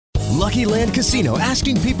Lucky Land Casino,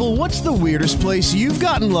 asking people, what's the weirdest place you've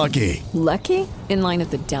gotten lucky? Lucky? In line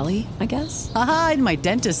at the deli, I guess? Aha, in my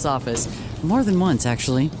dentist's office. More than once,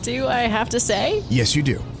 actually. Do I have to say? Yes, you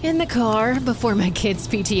do. In the car before my kids'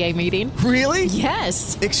 PTA meeting. Really?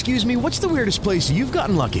 Yes. Excuse me, what's the weirdest place you've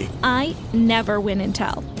gotten lucky? I never win and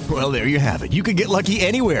tell. Well, there you have it. You can get lucky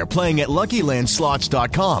anywhere, playing at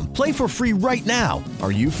LuckyLandSlots.com. Play for free right now.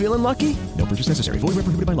 Are you feeling lucky? No purchase necessary. Void where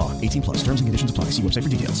prohibited by law. 18 plus. Terms and conditions apply. See website for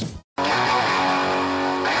details.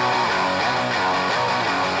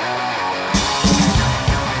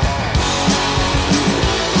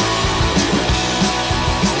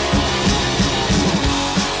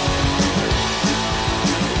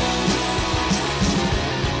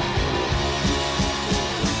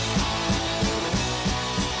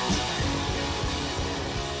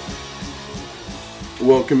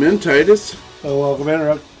 Welcome in, Titus. Welcome in,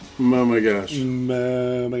 Rob. Oh my gosh.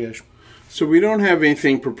 My gosh. So we don't have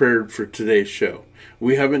anything prepared for today's show.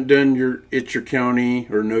 We haven't done It's Your County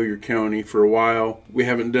or Know Your County for a while. We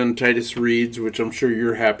haven't done Titus Reads, which I'm sure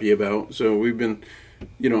you're happy about. So we've been,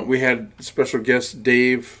 we had special guest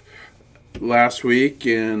Dave last week.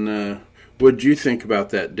 And what did you think about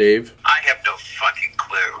that, Dave? I have no fucking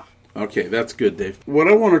clue. Okay, that's good, Dave. What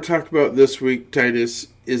I want to talk about this week, Titus,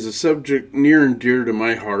 is a subject near and dear to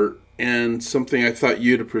my heart and something I thought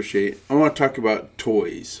you'd appreciate. I want to talk about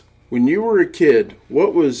toys. When you were a kid,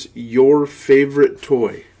 what was your favorite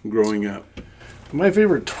toy growing up? My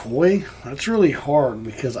favorite toy? That's really hard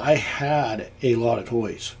because I had a lot of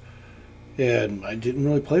toys. And I didn't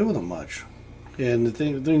really play with them much. And the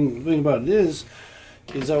thing about it is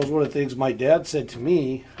that was one of the things my dad said to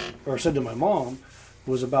me, or said to my mom,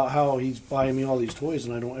 was about how he's buying me all these toys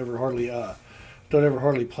and I don't ever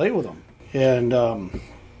hardly play with them. And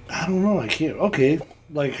I don't know, I can't. Okay,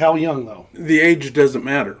 like how young though? The age doesn't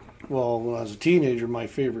matter. Well, when I was a teenager, my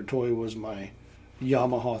favorite toy was my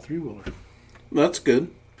Yamaha 3-wheeler. That's good.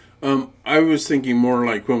 I was thinking more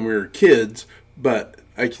like when we were kids, but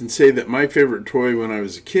I can say that my favorite toy when I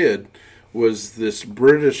was a kid was this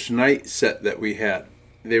British Knight set that we had.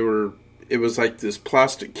 It was like this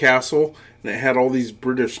plastic castle, and it had all these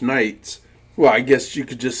British knights. Well, I guess you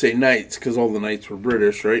could just say knights, because all the knights were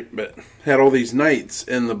British, right? But had all these knights,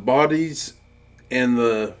 and the bodies and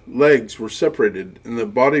the legs were separated, and the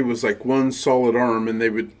body was like one solid arm, and they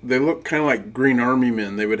looked kind of like Green Army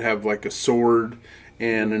men. They would have like a sword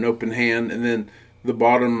and an open hand, and then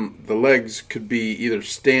the legs could be either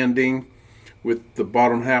standing with the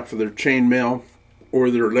bottom half of their chainmail,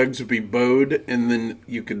 or their legs would be bowed, and then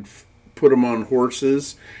you could put them on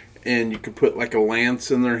horses, and you could put like a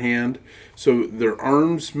lance in their hand. So their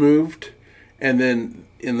arms moved, and then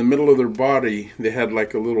in the middle of their body, they had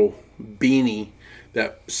like a little beanie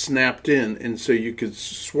that snapped in, and so you could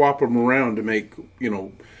swap them around to make,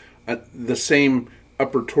 the same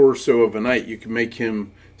upper torso of a knight. You could make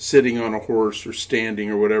him sitting on a horse or standing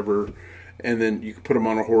or whatever, and then you could put him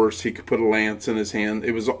on a horse. He could put a lance in his hand.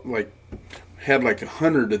 It was had like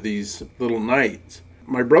 100 of these little knights.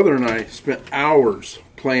 My brother and I spent hours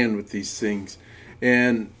playing with these things,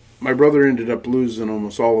 and my brother ended up losing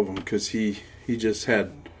almost all of them because he just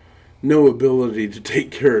had no ability to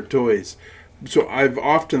take care of toys. So I've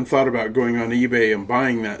often thought about going on eBay and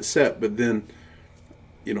buying that set, but then,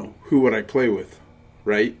 who would I play with,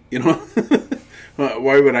 right?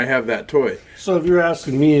 Why would I have that toy? So if you're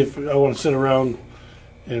asking me if I want to sit around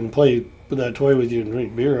and play with that toy with you and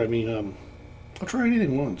drink beer, I'll try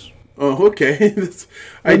anything once. Oh, okay.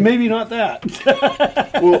 Maybe not that.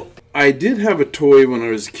 Well, I did have a toy when I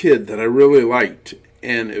was a kid that I really liked,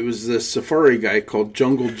 and it was this safari guy called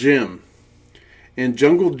Jungle Jim. And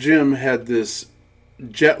Jungle Jim had this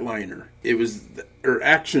jetliner. It was,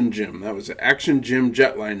 Action Jim. That was Action Jim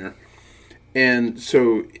jetliner. And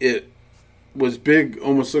so it was big,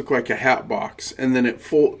 almost looked like a hat box. And then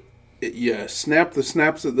you snapped the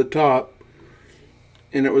snaps at the top,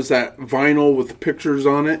 and it was that vinyl with the pictures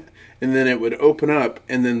on it. And then it would open up,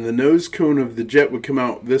 and then the nose cone of the jet would come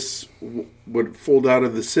out. This would fold out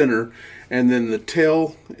of the center, and then the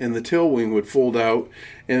tail and the tail wing would fold out.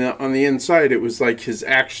 And on the inside, it was like his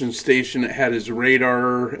action station. It had his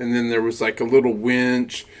radar, and then there was like a little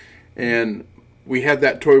winch. And we had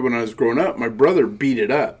that toy when I was growing up. My brother beat it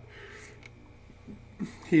up.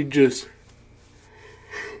 He just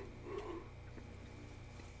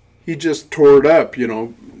tore it up,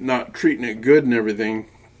 not treating it good and everything.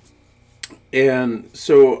 And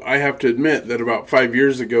so I have to admit that about 5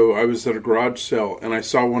 years ago, I was at a garage sale, and I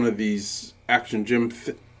saw one of these Action Jim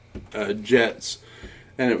jets,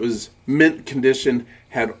 and it was mint condition,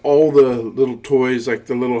 had all the little toys, like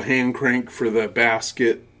the little hand crank for the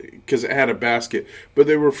basket, because it had a basket, but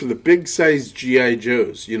they were for the big size G.I.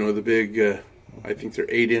 Joes, you know, the big, I think they're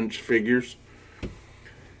 8-inch figures.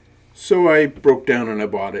 So I broke down and I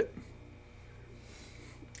bought it.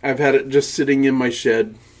 I've had it just sitting in my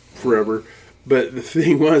shed forever. But the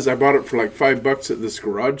thing was, I bought it for like $5 at this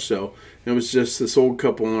garage sale. It was just this old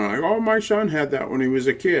couple, and I'm like, oh, my son had that when he was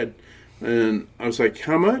a kid. And I was like,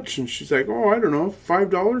 how much? And she's like, oh, I don't know,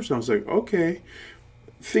 $5. And I was like, okay.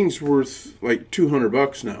 Thing's worth like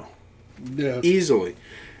 $200 now. Yeah. Easily.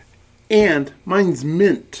 And mine's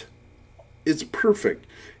mint. It's perfect.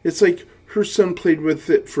 It's like her son played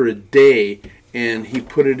with it for a day, and he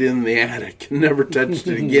put it in the attic and never touched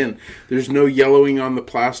it again. There's no yellowing on the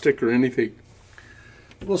plastic or anything.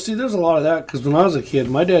 Well, see, there's a lot of that, because when I was a kid,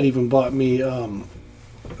 my dad even bought me one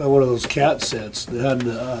of those cat sets that had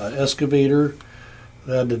the excavator,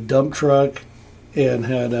 that had the dump truck, and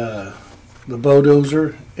had the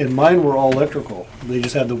bulldozer, and mine were all electrical. They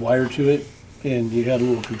just had the wire to it, and you had a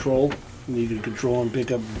little control, and you could control and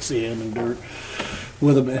pick up sand and dirt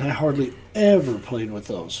with them, and I hardly ever played with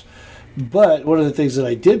those. But one of the things that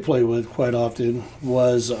I did play with quite often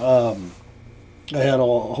was I had a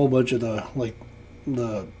whole bunch of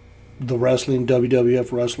the wrestling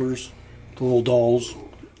WWF wrestlers, the little dolls.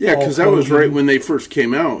 Yeah, because that was right when they first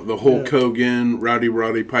came out. The Hulk Hogan,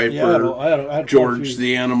 Roddy Piper, I had George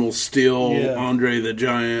the Animal Steel, Andre the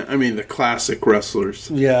Giant. I mean, the classic wrestlers.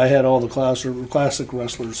 Yeah, I had all the classic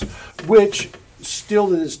wrestlers, which still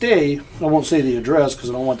to this day, I won't say the address because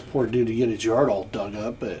I don't want the poor dude to get his yard all dug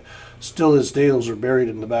up, but still to this day, those are buried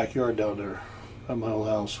in the backyard down there at my old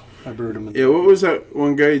house. I buried them. Yeah, what was that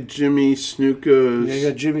one guy, Jimmy Snuka? Yeah, you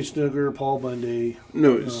got Jimmy Snooker, Paul Bundy.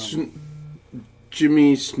 No,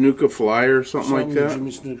 Jimmy Snuka Fly or something like that?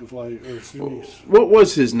 Jimmy Snuka Fly. What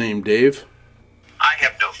was his name, Dave? I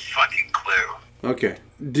have no fucking clue. Okay.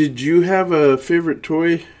 Did you have a favorite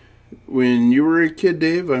toy when you were a kid,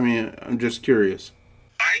 Dave? I mean, I'm just curious.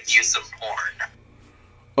 I use some porn.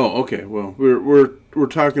 Oh, okay. Well, we're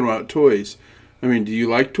talking about toys. I mean, do you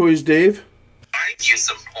like toys, Dave? I use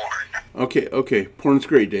some porn. Okay. Porn's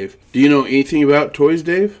great, Dave. Do you know anything about toys,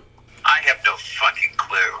 Dave? I have no fucking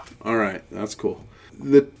clue. All right, that's cool.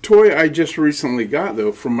 The toy I just recently got,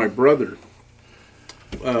 though, from my brother.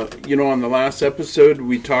 On the last episode,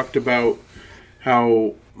 we talked about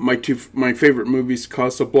how my favorite movies,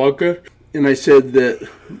 Casablanca, and I said that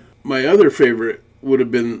my other favorite would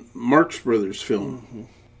have been Marx Brothers film. Mm-hmm.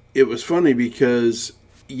 It was funny because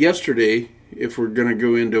yesterday, if we're going to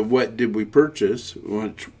go into what did we purchase,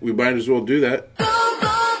 which we might as well do that.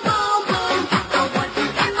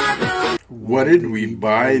 What did we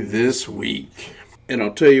buy this week? And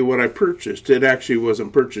I'll tell you what I purchased. It actually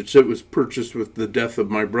wasn't purchased. It was purchased with the death of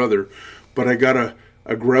my brother. But I got a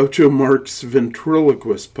Groucho Marx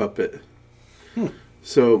ventriloquist puppet.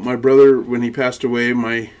 So my brother, when he passed away,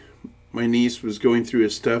 my niece was going through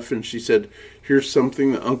his stuff, and she said, here's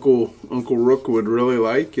something that Uncle Rook would really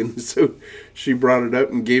like. And so she brought it up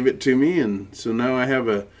and gave it to me. And so now I have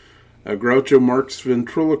a Groucho Marx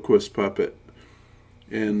ventriloquist puppet.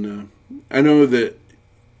 And I know that.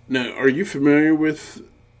 Now, are you familiar with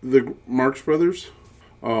the Marx Brothers?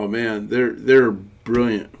 Oh man, they're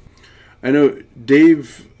brilliant. I know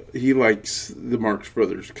Dave, he likes the Marx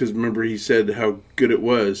Brothers because remember he said how good it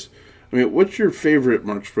was. I mean, what's your favorite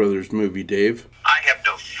Marx Brothers movie, Dave? I have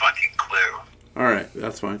no fucking clue. All right,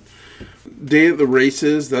 that's fine. Day of the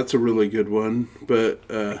Races, that's a really good one. But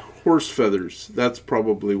Horse Feathers, that's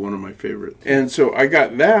probably one of my favorites. And so I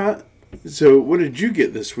got that. So what did you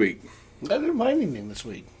get this week? I didn't buy anything this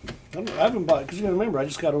week. I haven't bought, because you got to remember, I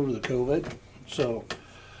just got over the COVID, so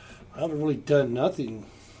I haven't really done nothing.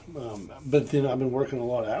 But then I've been working a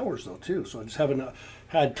lot of hours, though, too, so I just haven't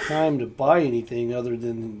had time to buy anything other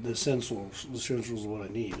than the essentials. The essentials of what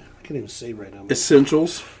I need. I can't even say right now.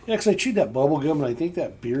 Essentials? Yeah, because I chewed that bubble gum, and I think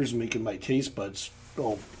that beer's making my taste buds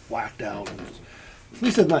all whacked out. At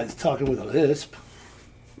least I'm not talking with a lisp.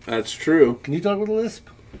 That's true. Can you talk with a lisp?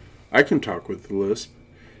 I can talk with a lisp.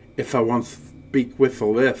 If I want to speak with a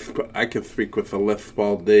lisp, I can speak with a lisp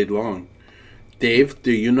all day long. Dave,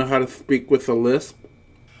 do you know how to speak with a lisp?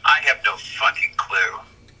 I have no fucking clue.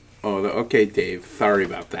 Oh, okay, Dave. Sorry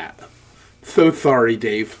about that. So sorry,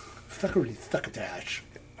 Dave. Succotash.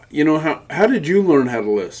 You know, how did you learn how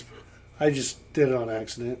to lisp? I just did it on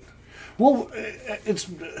accident. Well,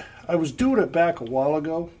 I was doing it back a while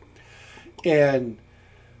ago, and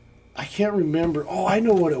I can't remember. Oh, I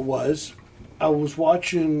know what it was. I was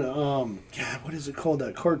watching, what is it called?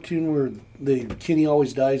 That cartoon where Kenny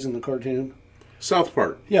always dies in the cartoon? South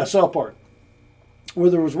Park. Yeah, South Park.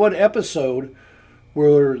 Where there was one episode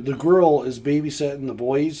where the girl is babysitting the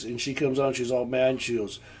boys, and she comes on, she's all mad, and she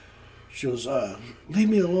goes, leave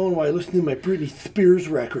me alone while I listen to my Britney Spears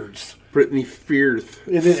records. Britney Spears.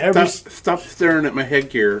 And then Stop staring at my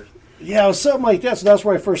headgear. Yeah, it was something like that. So that's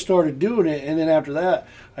where I first started doing it. And then after that,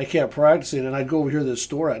 I kept practicing. And I'd go over here to the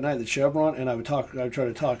store at night, the Chevron, and I'd try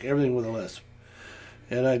to talk everything with a lisp.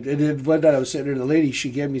 And then one night I was sitting there, and the lady, she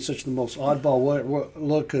gave me such the most oddball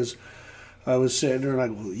look because I was sitting there, and I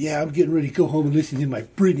go, yeah, I'm getting ready to go home and listen to my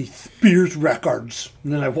Britney Spears records.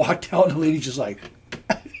 And then I walked out, and the lady's just like...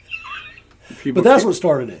 But that's what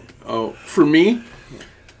started it. Oh, for me,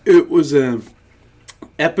 it was an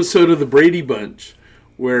episode of the Brady Bunch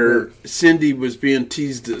where Cindy was being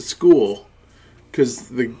teased at school because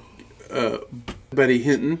the Betty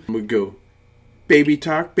Hinton would go, baby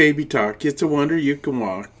talk, it's a wonder you can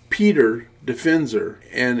walk. Peter defends her,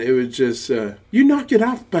 and it was just, you knock it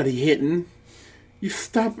off, Betty Hinton. You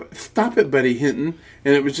stop it, Betty Hinton.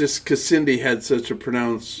 And it was just because Cindy had such a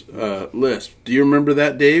pronounced lisp. Do you remember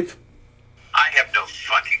that, Dave? I have no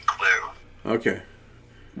fucking clue. Okay.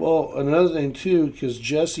 Well, another thing, too, because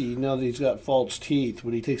Jesse, now that he's got false teeth,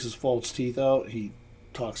 when he takes his false teeth out, he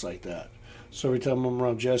talks like that. So every time I'm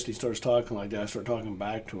around Jesse, he starts talking like that. I start talking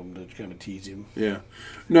back to him to kind of tease him. Yeah.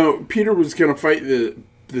 No, Peter was going to fight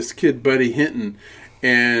this kid, Buddy Hinton,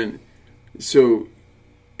 and so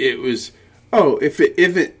it was, if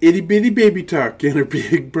it itty-bitty baby talk and her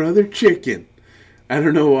big brother chicken. I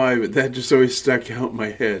don't know why, but that just always stuck out in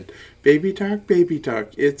my head. Baby talk,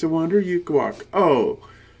 it's a wonder you can walk. Oh,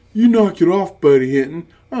 you knock it off, Buddy Hinton.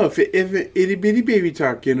 Oh, if it itty-bitty baby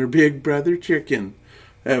talk and her big brother chicken.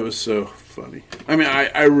 That was so funny. I mean,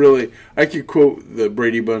 I could quote the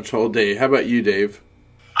Brady Bunch all day. How about you, Dave?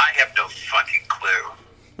 I have no fucking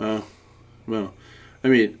clue. Well, I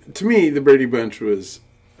mean, to me, the Brady Bunch was...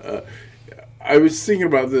 I was thinking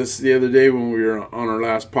about this the other day when we were on our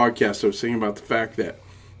last podcast. I was thinking about the fact that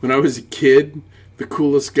when I was a kid, the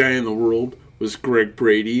coolest guy in the world was Greg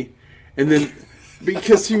Brady. And then,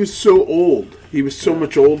 because he was so old, he was so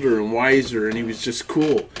much older and wiser, and he was just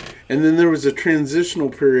cool. And then there was a transitional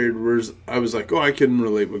period where I was like, I can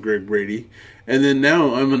relate with Greg Brady. And then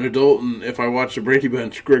now I'm an adult, and if I watch the Brady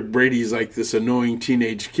Bunch, Greg Brady's like this annoying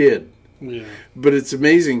teenage kid. Yeah. But it's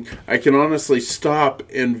amazing. I can honestly stop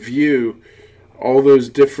and view all those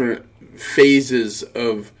different phases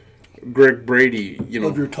of Greg Brady,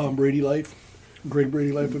 Of your Tom Brady life? Greg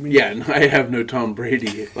Brady life, I mean? Yeah, no, I have no Tom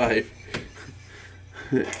Brady life.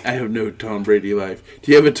 I have no Tom Brady life.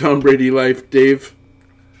 Do you have a Tom Brady life, Dave?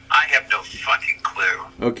 I have no fucking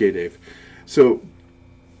clue. Okay, Dave. So,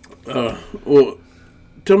 well,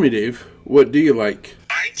 tell me, Dave, what do you like?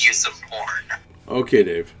 Find you some porn. Okay,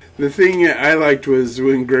 Dave. The thing I liked was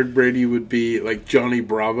when Greg Brady would be like Johnny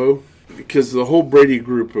Bravo, because the whole Brady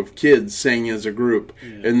group of kids sang as a group,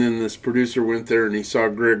 and then this producer went there and he saw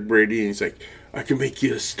Greg Brady and he's like, I can make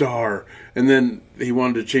you a star. And then he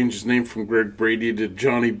wanted to change his name from Greg Brady to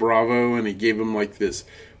Johnny Bravo, and he gave him like this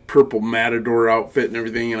purple matador outfit and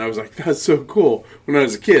everything, and I was like, that's so cool when I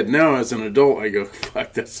was a kid. Now as an adult I go,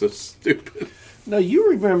 fuck, that's so stupid. Now you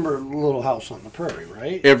remember Little House on the Prairie,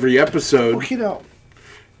 right? Every episode. Okay, now.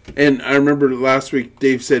 And I remember last week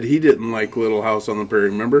Dave said he didn't like Little House on the Prairie,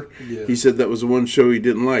 remember? Yeah. He said that was the one show he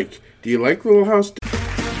didn't like. Do you like Little House?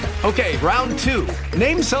 Okay, round two.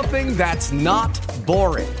 Name something that's not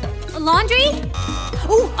boring. A laundry?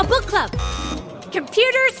 Ooh, a book club.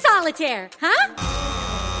 Computer solitaire, huh?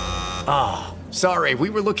 Sorry, we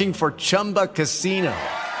were looking for Chumba Casino.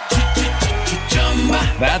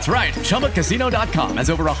 That's right. ChumbaCasino.com has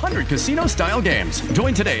over 100 casino-style games.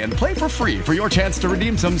 Join today and play for free for your chance to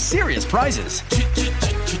redeem some serious prizes.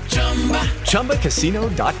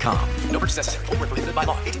 ChumbaCasino.com. No purchase necessary. Void where prohibited by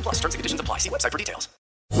law. 18+. Terms and conditions apply. See website for details.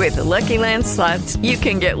 With the Lucky Land Slots, you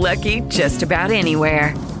can get lucky just about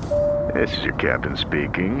anywhere. This is your captain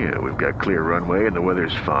speaking. We've got clear runway and the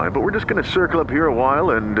weather's fine, but we're just going to circle up here a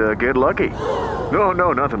while and get lucky.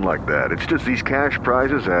 No, nothing like that. It's just these cash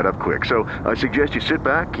prizes add up quick. So I suggest you sit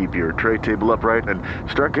back, keep your tray table upright, and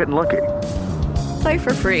start getting lucky. Play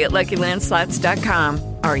for free at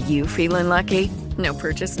LuckyLandSlots.com. Are you feeling lucky? No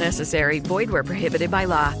purchase necessary. Void where prohibited by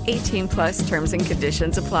law. 18+ terms and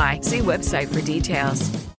conditions apply. See website for details.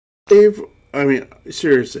 Dave, I mean,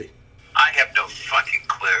 seriously. I have no fucking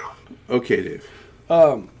clue. Okay, Dave.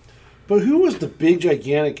 But who was the big,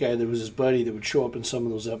 gigantic guy that was his buddy that would show up in some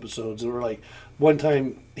of those episodes? That were like, one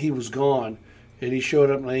time he was gone, and he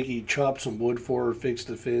showed up and I think he chopped some wood for her, fixed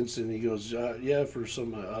the fence, and he goes, yeah, for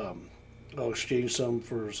some, I'll exchange some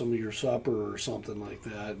for some of your supper or something like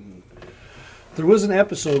that. And there was an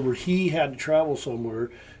episode where he had to travel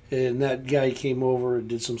somewhere, and that guy came over and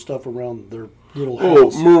did some stuff around their Little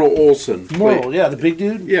House. Merle Olsen. Merle, yeah, the big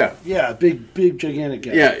dude? Yeah. Yeah, big, gigantic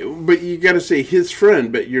guy. Yeah, but you got to say his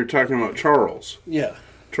friend, but you're talking about Charles. Yeah.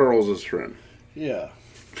 Charles's friend. Yeah.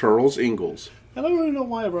 Charles Ingalls. I don't really know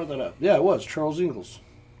why I brought that up. Yeah, it was Charles Ingalls.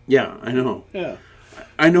 Yeah, I know. Yeah.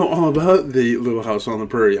 I know all about the Little House on the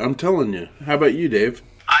Prairie. I'm telling you. How about you, Dave?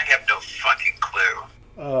 I have no fucking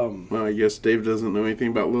clue. Well, I guess Dave doesn't know anything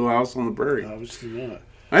about Little House on the Prairie. Obviously not.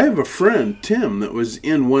 I have a friend, Tim, that was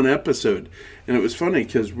in one episode, and it was funny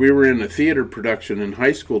because we were in a theater production in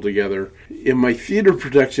high school together. In my theater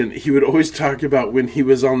production, he would always talk about when he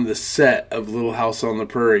was on the set of Little House on the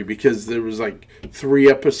Prairie, because there was like 3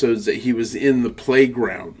 episodes that he was in the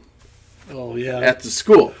playground. Oh, yeah. At the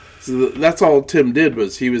school. So that's all Tim did,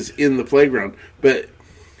 was he was in the playground. But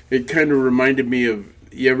it kind of reminded me of,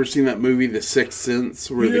 you ever seen that movie, The Sixth Sense,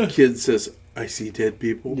 where the kid says, "I see dead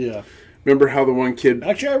people"? Yeah. Remember how the one kid...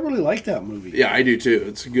 Actually, I really like that movie. Yeah, I do too.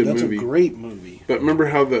 It's a good movie. That's a great movie. But remember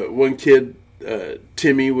how the one kid,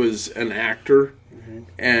 Timmy, was an actor,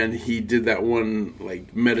 and he did that one,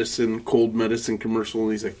 like, cold medicine commercial,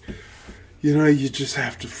 and he's like, you just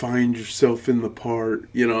have to find yourself in the part.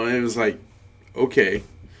 And it was like, okay.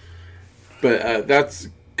 But that's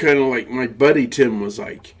kind of like my buddy Tim was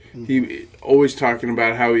like. He always talking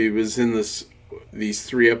about how he was in these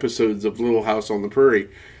 3 episodes of Little House on the Prairie.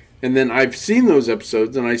 And then I've seen those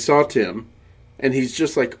episodes, and I saw Tim, and he's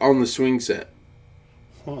just like on the swing set.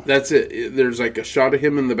 Huh. That's it. There's like a shot of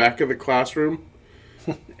him in the back of the classroom,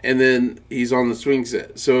 and then he's on the swing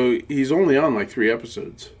set. So he's only on like 3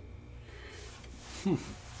 episodes.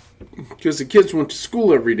 Because the kids went to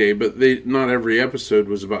school every day, but not every episode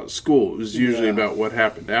was about school. It was usually about what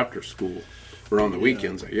happened after school, or on the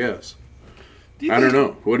weekends, I guess. I don't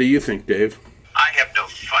know. What do you think, Dave? I have no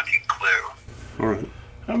fucking clue. All right.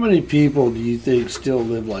 How many people do you think still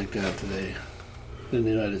live like that today in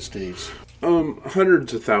the United States?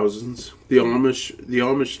 Hundreds of thousands. The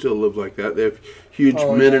Amish still live like that. They have huge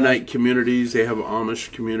Mennonite communities. They have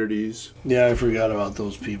Amish communities. Yeah, I forgot about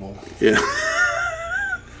those people. Yeah.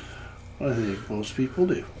 I think most people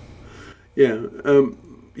do. Yeah.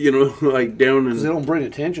 Like down in... Because they don't bring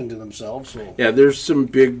attention to themselves. So. Yeah, there's some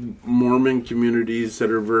big Mormon communities that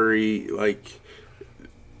are very, like...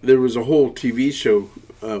 There was a whole TV show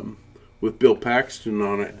with Bill Paxton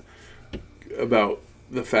on it about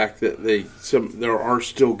the fact that there are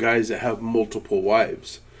still guys that have multiple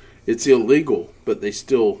wives. It's illegal, but they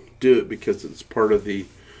still do it because it's part of the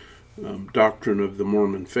doctrine of the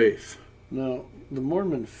Mormon faith. Now, the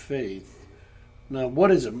Mormon faith... Now,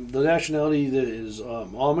 what is it? The nationality that is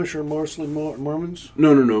Amish or mostly Mormons?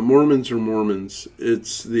 No. Mormons are Mormons.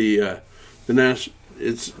 It's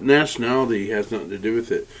its nationality has nothing to do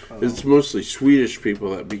with it. Oh. It's mostly Swedish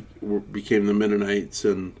people that became the Mennonites,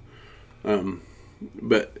 and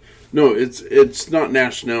but no, it's not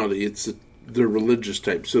nationality. It's the religious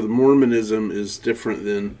type. So the Mormonism is different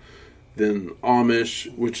than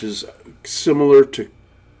Amish, which is similar to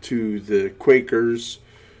the Quakers,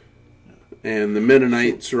 and the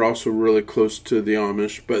Mennonites are also really close to the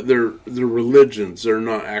Amish, but they're religions. They're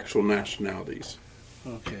not actual nationalities.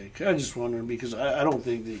 Okay, I just wondering because I don't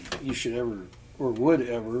think that you should ever or would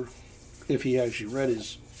ever, if he actually read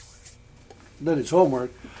his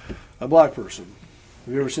homework, a black person.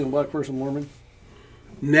 Have you ever seen a black person Mormon?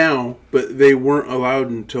 Now, but they weren't allowed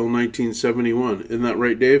until 1971. Isn't that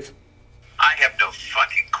right, Dave? I have no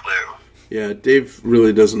fucking clue. Yeah, Dave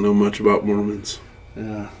really doesn't know much about Mormons.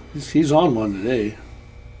 Yeah, he's on one today.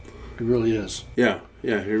 He really is. Yeah, he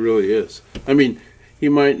really is. I mean, he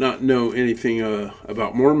might not know anything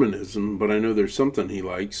about Mormonism, but I know there's something he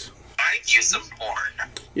likes. I use some porn.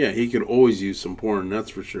 Yeah, he could always use some porn, that's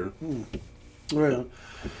for sure. Right.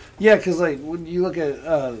 Yeah, because like when you look at,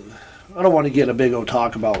 I don't want to get a big old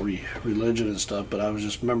talk about religion and stuff, but I was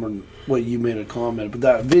just remembering what you made a comment. But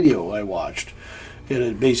that video I watched, and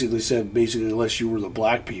it basically said, unless you were the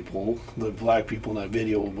black people in that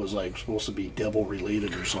video was like supposed to be devil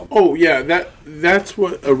related or something. Oh yeah, that's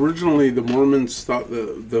what originally the Mormons thought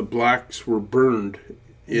the blacks were burned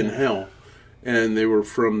in hell, and they were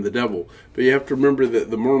from the devil. But you have to remember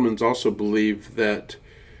that the Mormons also believe that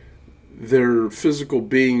their physical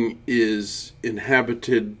being is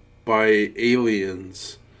inhabited by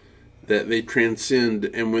aliens, that they transcend,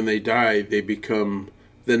 and when they die, they become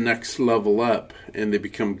the next level up, and they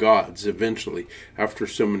become gods eventually. After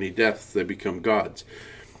so many deaths, they become gods.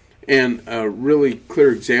 And a really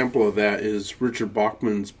clear example of that is Richard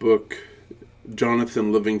Bachman's book,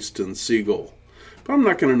 Jonathan Livingston Seagull, But I'm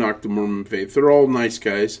not going to knock the Mormon faith. They're all nice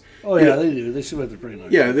guys. Oh, yeah, they do. They seem like they're pretty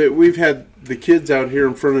nice. Yeah, we've had the kids out here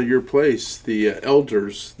in front of your place, the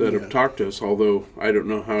elders that have talked to us, although I don't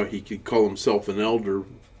know how he could call himself an elder.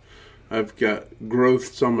 I've got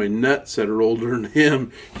growths on my nuts that are older than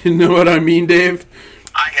him. You know what I mean, Dave?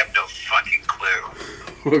 I have no fucking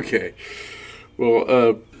clue. Okay.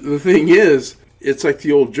 Well, the thing is, it's like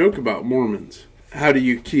the old joke about Mormons. How do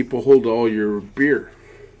you keep a hold of all your beer?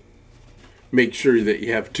 Make sure that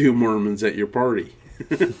you have 2 Mormons at your party.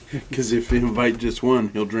 Because if you invite just one,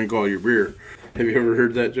 he'll drink all your beer. Have you ever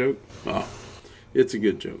heard that joke? Oh, it's a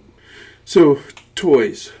good joke. So,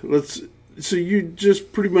 toys. So you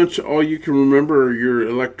just pretty much all you can remember are your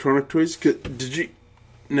electronic toys? Did you...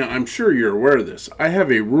 Now, I'm sure you're aware of this. I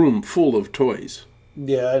have a room full of toys.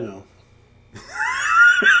 Yeah, I know.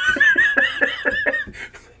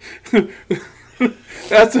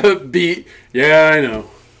 That's a beat. Yeah, I know.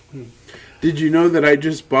 Did you know that I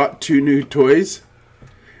just bought 2 new toys?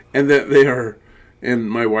 And that they are... And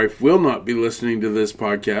my wife will not be listening to this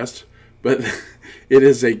podcast, but it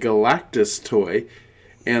is a Galactus toy.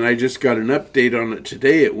 And I just got an update on it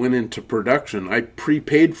today. It went into production. I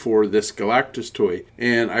prepaid for this Galactus toy,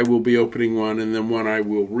 and I will be opening one, and then one I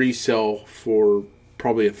will resell for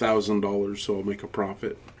probably $1,000, so I'll make a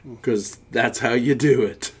profit, because that's how you do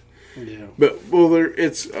it. Yeah. But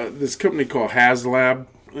it's this company called HasLab,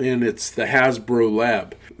 and it's the Hasbro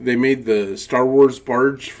Lab. They made the Star Wars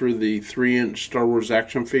barge for the 3-inch Star Wars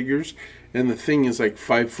action figures, and the thing is like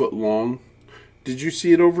 5 foot long. Did you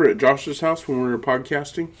see it over at Josh's house when we were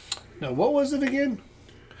podcasting? Now, what was it again?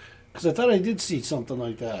 Because I thought I did see something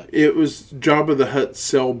like that. It was Jabba the Hutt's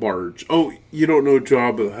sail barge. Oh, you don't know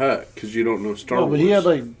Jabba the Hutt because you don't know Star Wars. No, but he had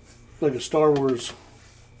like a Star Wars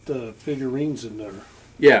figurines in there.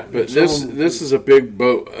 Yeah, but this is a big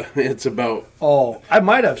boat. It's about... Oh, I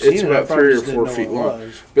might have seen it. It's about 3 or 4 feet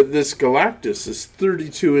long. But this Galactus is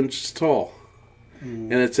 32 inches tall.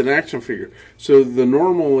 And it's an action figure. So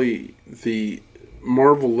normally the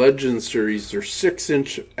Marvel Legends series are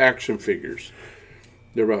 6-inch action figures.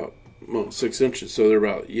 They're about 6 inches, so they're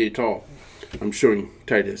about yay tall. I'm showing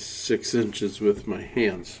Titus 6 inches with my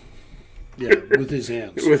hands. Yeah, with his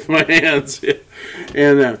hands. With my hands, yeah.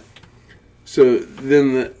 And so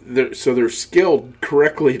then they're scaled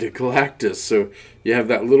correctly to Galactus. So you have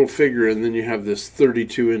that little figure, and then you have this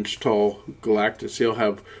 32-inch tall Galactus. He'll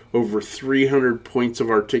have over 300 points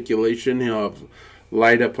of articulation. He'll have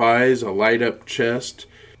light-up eyes, a light-up chest,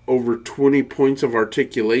 over 20 points of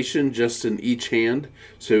articulation just in each hand.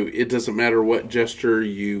 So it doesn't matter what gesture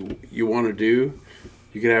you want to do.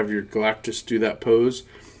 You can have your Galactus do that pose.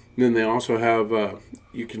 And then they also have,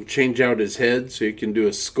 you can change out his head, so you can do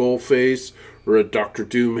a skull face or a Doctor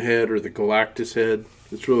Doom head or the Galactus head.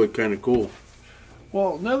 It's really kind of cool.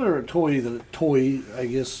 Well, another toy, I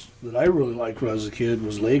guess, that I really liked when I was a kid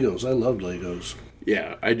was Legos. I loved Legos.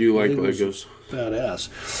 Yeah, I do like Legos.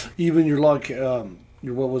 Badass. Even your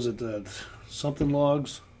what was it, something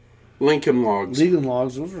logs? Lincoln Logs. Lincoln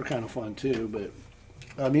Logs, those were kind of fun too, but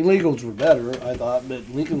I mean, Legos were better, I thought, but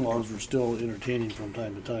Lincoln Logs were still entertaining from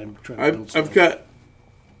time to time. I've got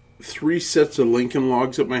 3 sets of Lincoln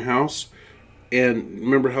Logs at my house, and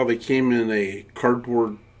remember how they came in a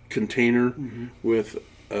cardboard container with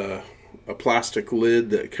a plastic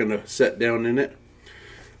lid that kind of set down in it?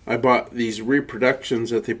 I bought these reproductions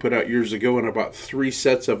that they put out years ago, and I bought 3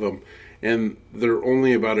 sets of them, and they're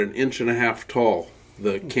only about 1.5 inches tall,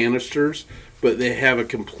 the canisters, but they have a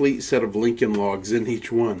complete set of Lincoln Logs in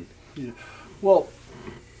each one. Yeah. Well,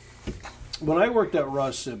 when I worked at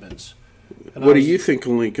Ross Simmons... What do you think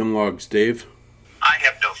of Lincoln Logs, Dave? I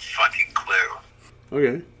have no fucking clue.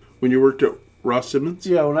 Okay. When you worked at Ross Simmons?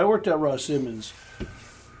 Yeah, when I worked at Ross Simmons,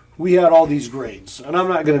 we had all these grades. And I'm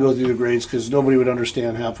not going to go through the grades because nobody would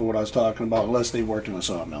understand half of what I was talking about unless they worked in a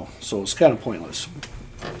sawmill. So it's kind of pointless.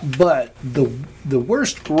 But the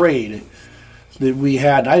worst grade that we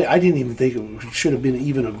had, I didn't even think it should have been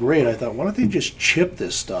even a grade. I thought, why don't they just chip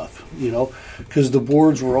this stuff? You know, because the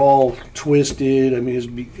boards were all twisted. I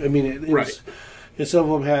mean, right. Some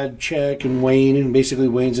of them had check and wane, and basically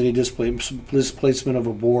wane's any displacement of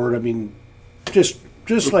a board. I mean, just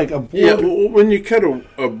like a board. Yeah, well, when you cut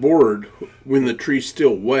a board, when the tree's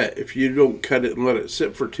still wet, if you don't cut it and let it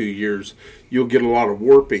sit for 2 years, you'll get a lot of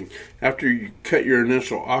warping. After you cut your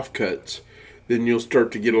initial offcuts, then you'll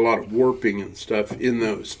start to get a lot of warping and stuff in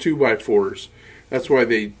those 2x4s. That's why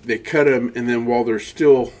they cut them, and then while they're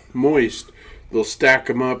still moist, they'll stack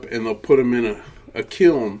them up and they'll put them in a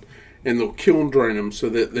kiln, and they'll kiln dry them so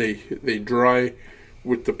that they dry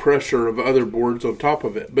with the pressure of other boards on top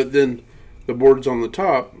of it. But then the boards on the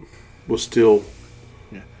top will still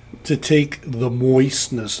to take the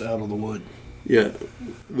moistness out of the wood. Yeah,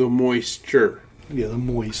 the moisture. Yeah, the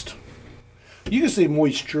moist. You can say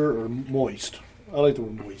moisture or moist. I like the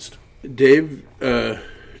word moist. Dave, do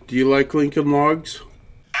you like Lincoln Logs?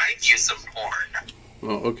 I use some porn.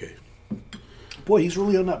 Oh, okay. Boy, he's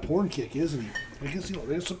really on that porn kick, isn't he? I guess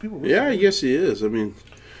there's some people. Yeah, I guess he is. I mean,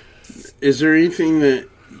 is there anything that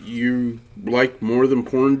you like more than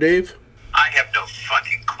porn, Dave? I have no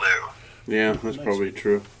fucking clue. Yeah, that's probably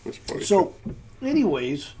true. So,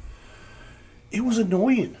 anyways, it was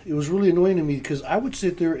annoying. It was really annoying to me because I would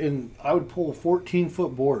sit there and I would pull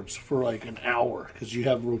 14-foot boards for like an hour because you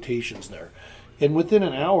have rotations there. And within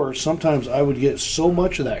an hour, sometimes I would get so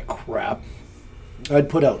much of that crap, I'd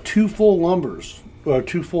put out 2 full lumbers, or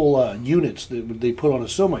 2 full units that they put on a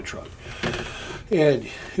semi-truck. And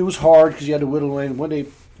it was hard because you had to whittle away. And one day,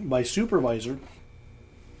 my supervisor,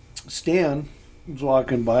 Stan, was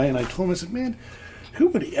walking by, and I told him, I said, man, who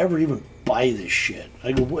would ever even buy this shit?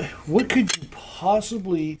 I go, what could you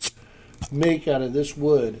possibly make out of this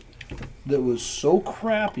wood that was so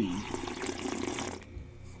crappy?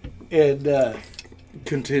 And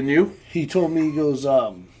continue. He told me, he goes,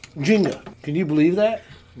 Jenga. Can you believe that?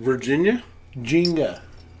 Virginia? Jenga.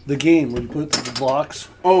 The game where you put the blocks.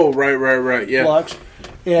 Oh, right, yeah. Blocks.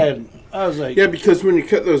 And I was like... Yeah, because when you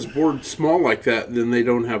cut those boards small like that, then they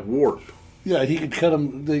don't have warp. Yeah, he could cut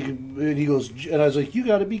them. And he goes, and I was like, you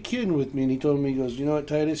got to be kidding with me. And he told me, he goes, you know what,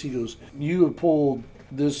 Titus? He goes, you have pulled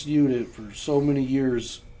this unit for so many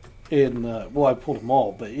years. And, well, I pulled them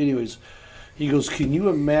all. But anyways, he goes, can you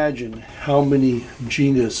imagine how many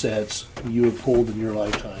Jenga sets you have pulled in your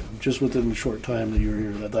lifetime? Just within the short time that you were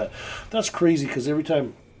here. I thought, that's crazy because every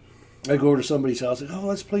time I go over to somebody's house, like, oh,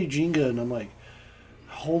 let's play Jenga. And I'm like,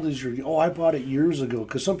 how old is your... Oh, I bought it years ago.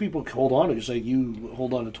 Because some people hold on to it. Just like you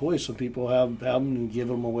hold on to toys. Some people have them and give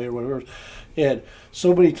them away or whatever. And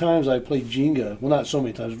so many times I played Jenga. Well, not so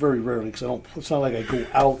many times. Very rarely. Because it's not like I go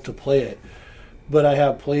out to play it. But I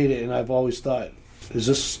have played it. And I've always thought, is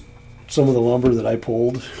this some of the lumber that I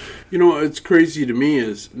pulled? You know, what's crazy to me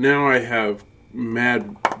is now I have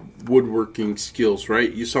mad woodworking skills,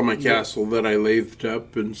 right? You saw my castle that I lathed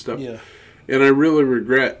up and stuff. Yeah. And I really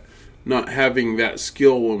regret not having that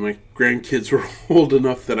skill when my grandkids were old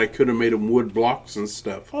enough that I could have made them wood blocks and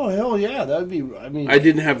stuff. Oh, hell yeah. That would be... I mean... I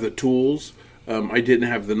didn't have the tools. I didn't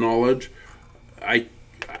have the knowledge. I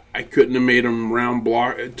couldn't have made them round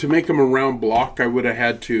block. To make them a round block, I would have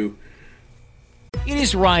had to... It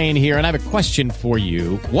is Ryan here, and I have a question for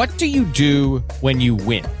you. What do you do when you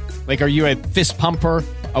win? Like, are you a fist pumper,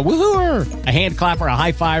 a woohooer, a hand clapper, a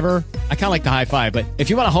high fiver? I kind of like the high five, but if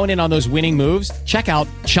you want to hone in on those winning moves, check out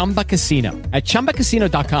Chumba Casino. At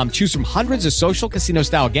ChumbaCasino.com, choose from hundreds of social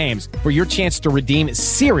casino-style games for your chance to redeem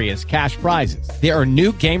serious cash prizes. There are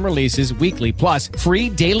new game releases weekly, plus free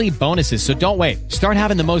daily bonuses, so don't wait. Start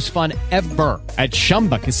having the most fun ever at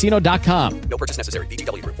ChumbaCasino.com. No purchase necessary.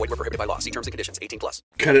 VGW. Void where prohibited by law. See terms and conditions. 18+.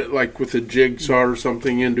 Cut it like with a jigsaw or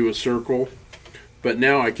something into a circle. But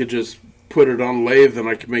now I could just put it on lathe and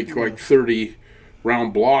I could make like 30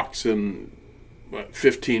 round blocks in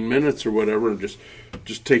 15 minutes or whatever, and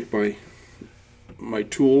just take my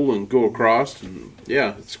tool and go across, and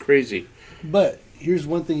yeah, it's crazy. But here's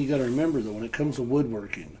one thing you got to remember though, when it comes to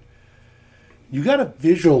woodworking, you got to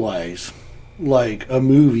visualize like a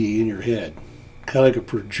movie in your head, kind of like a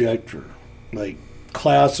projector, like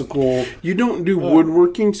classical. You don't do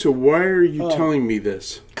woodworking, so why are you telling me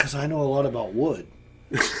this? Because I know a lot about wood.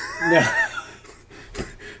 Now,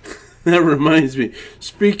 that reminds me.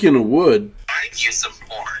 Speaking of wood, I use some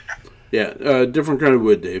porn. Yeah, different kind of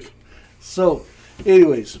wood, Dave. So,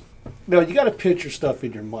 anyways, now you got to picture stuff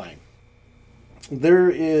in your mind. There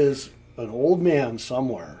is an old man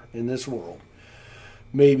somewhere in this world,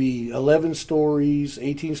 maybe 11 stories,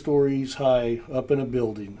 18 stories high, up in a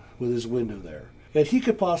building with his window there. And he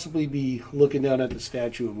could possibly be looking down at the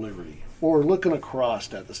Statue of Liberty, or looking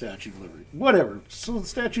across at the Statue of Liberty, whatever. So the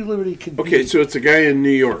Statue of Liberty could be... Okay, so it's a guy in New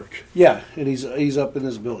York. Yeah, and he's up in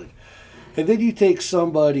this building. And then you take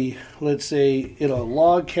somebody, let's say, in a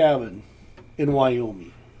log cabin in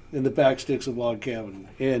Wyoming, in the back sticks of log cabin,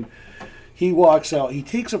 and he walks out, he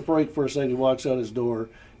takes a break for a second, he walks out his door,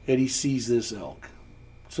 and he sees this elk.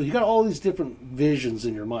 So you got all these different visions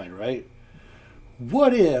in your mind, right?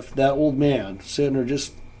 What if that old man sitting there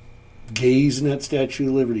just gazing at Statue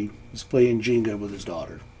of Liberty is playing Jenga with his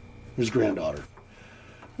daughter, his granddaughter?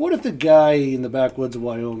 What if the guy in the backwoods of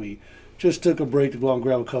Wyoming just took a break to go out and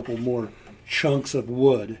grab a couple more chunks of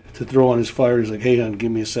wood to throw on his fire? He's like, hey, hon,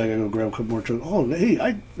 give me a second, I'm going to grab a couple more chunks. Oh, hey,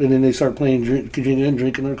 and then they start playing Jenga and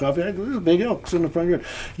drinking their coffee. There's a big elk in the front yard.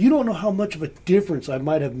 You don't know how much of a difference I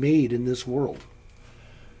might have made in this world.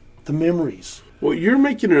 the memories. Well, you're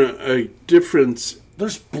making a difference.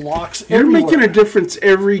 There's blocks You're everywhere. making a difference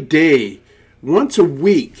every day, once a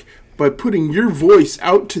week, by putting your voice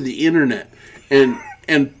out to the internet and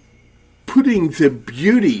putting the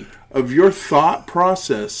beauty of your thought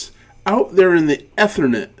process out there in the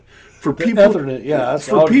Ethernet for people,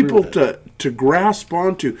 to grasp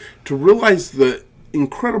onto, to realize the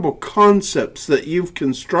incredible concepts that you've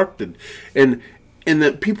constructed, and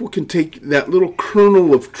that people can take that little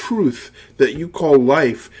kernel of truth that you call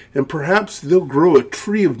life, and perhaps they'll grow a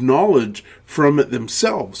tree of knowledge from it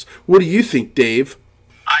themselves. What do you think, Dave?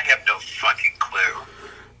 I have no fucking clue.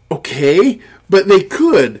 Okay, but they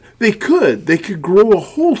could grow a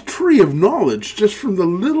whole tree of knowledge just from the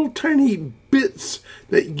little tiny bits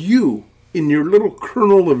that you, in your little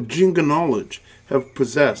kernel of Jenga knowledge, have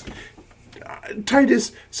possessed.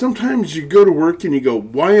 Titus, sometimes you go to work and you go,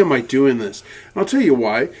 why am I doing this? And I'll tell you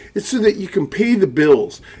why. It's so that you can pay the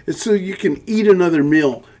bills. It's so you can eat another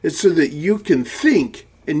meal. It's so that you can think,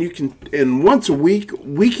 and once a week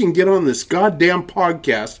we can get on this goddamn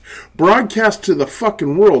podcast, broadcast to the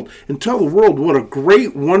fucking world, and tell the world what a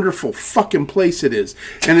great, wonderful fucking place it is.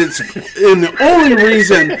 And the only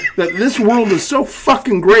reason that this world is so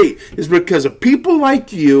fucking great is because of people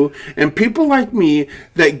like you and people like me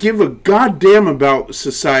that give a goddamn about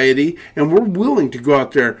society, and we're willing to go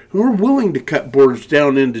out there and we're willing to cut boards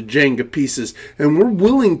down into Jenga pieces, and we're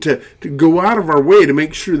willing to go out of our way to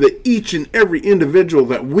make sure that each and every individual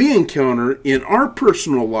that we encounter in our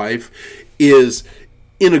personal life is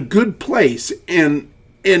in a good place and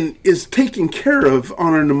is taken care of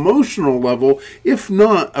on an emotional level, if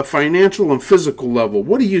not a financial and physical level.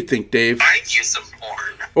 What do you think, Dave? I use some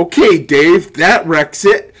porn. Okay, Dave, that wrecks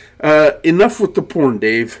it. Enough with the porn,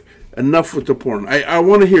 Dave. Enough with the porn. I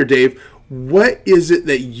want to hear, Dave, what is it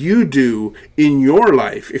that you do in your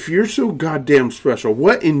life? If you're so goddamn special,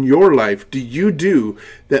 what in your life do you do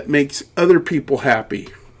that makes other people happy?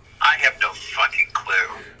 I have no fucking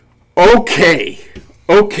clue. Okay.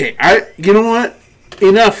 You know what?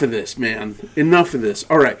 Enough of this, man. Enough of this.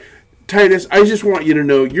 All right. Titus, I just want you to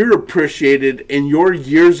know you're appreciated, and your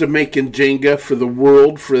years of making Jenga for the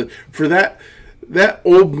world, for that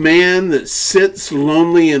old man that sits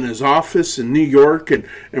lonely in his office in New York,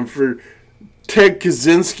 and for Ted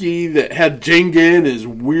Kaczynski that had Jenga in his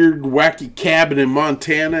weird, wacky cabin in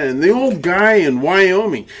Montana, and the old guy in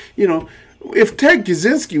Wyoming. You know, if Ted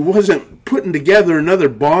Kaczynski wasn't putting together another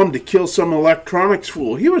bomb to kill some electronics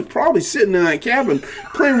fool, he was probably sitting in that cabin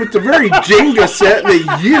playing with the very Jenga set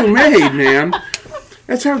that you made, man.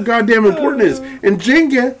 That's how goddamn important it is. And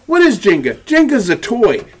Jenga, what is Jenga? Jenga's a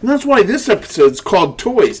toy. And that's why this episode's called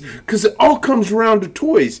Toys. Because it all comes around to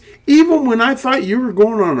toys. Even when I thought you were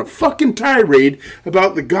going on a fucking tirade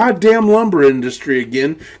about the goddamn lumber industry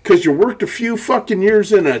again, because you worked a few fucking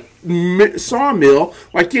years in a sawmill,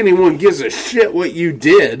 like anyone gives a shit what you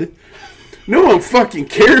did. No one fucking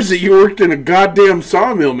cares that you worked in a goddamn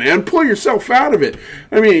sawmill, man. Pull yourself out of it.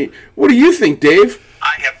 I mean, what do you think, Dave?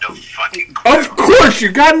 I have no fucking clue. Of course,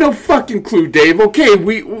 you got no fucking clue, Dave. Okay,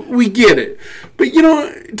 we get it. But you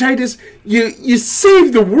know, Titus, you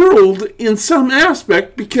saved the world in some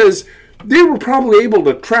aspect because they were probably able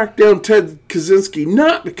to track down Ted Kaczynski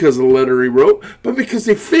not because of the letter he wrote, but because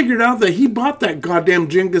they figured out that he bought that goddamn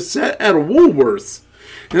Jenga set at a Woolworths.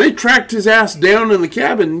 And they tracked his ass down in the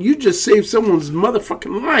cabin, and you just saved someone's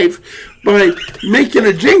motherfucking life by making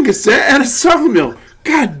a Jenga set at a sawmill.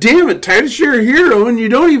 God damn it, Titus, you're a hero and you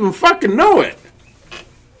don't even fucking know it.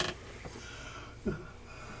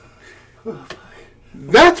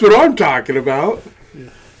 That's what I'm talking about. Yeah.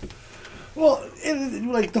 Well,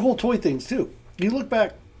 like the whole toy things too. You look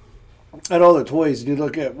back at all the toys and you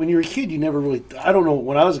look at, when you were a kid, you never really, I don't know,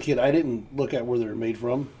 when I was a kid, I didn't look at where they were made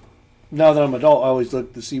from. Now that I'm an adult, I always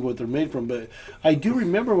look to see what they're made from. But I do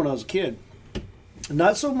remember when I was a kid,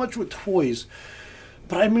 not so much with toys,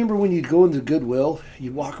 but I remember when you'd go into Goodwill,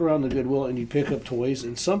 you'd walk around the Goodwill and you'd pick up toys,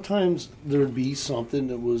 and sometimes there would be something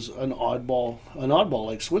that was an oddball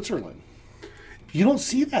like Switzerland. You don't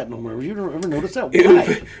see that no more. You ever notice that?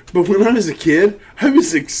 Why? But when I was a kid, I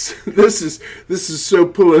was this is so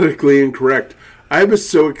politically incorrect. I was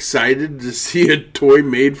so excited to see a toy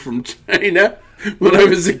made from China when I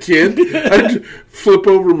was a kid. I'd flip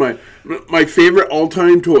over my favorite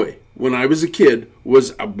all-time toy when I was a kid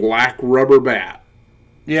was a black rubber bat.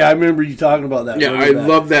 Yeah, I remember you talking about that. Yeah, I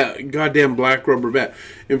love that goddamn black rubber bat.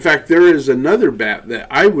 In fact, there is another bat that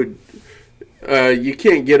I would... you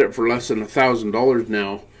can't get it for less than $1,000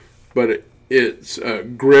 now, but it's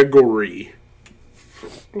Gregory.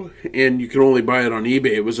 and you could only buy it on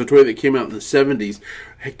eBay. It was a toy that came out in the 70s.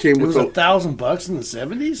 It came It with was $1,000 in the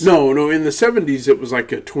 70s? No, in the 70s it was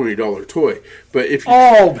like a $20 toy. But if you,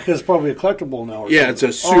 because it's probably a collectible now. Yeah, it's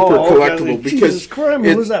a super collectible because Jesus Christ,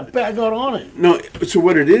 what was that bag got on it? No, so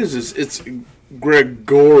what it is it's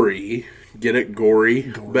Gregory. Get it,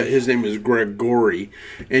 Gory? But his name is Gregory,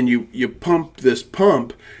 and you pump this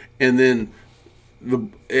pump, and then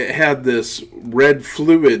it had this red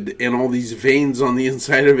fluid and all these veins on the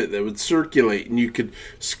inside of it that would circulate, and you could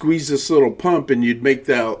squeeze this little pump and you'd make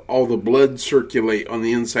all the blood circulate on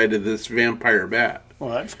the inside of this vampire bat.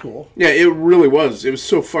 Well, that's cool. Yeah, it really was. It was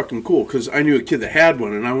so fucking cool because I knew a kid that had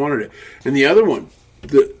one and I wanted it. And the other one,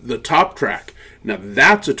 the Top Track, now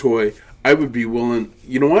that's a toy I would be willing,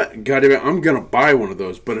 you know what, goddamn, I'm going to buy one of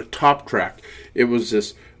those, but a Top Track. It was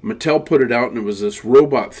this, Mattel put it out, and it was this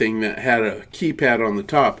robot thing that had a keypad on the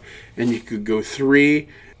top, and you could go 3,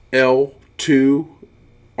 L2,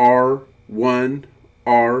 R1,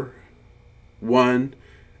 R1,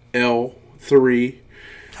 L3.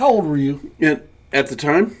 How old were you? And at the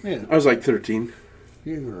time? Yeah. I was like 13.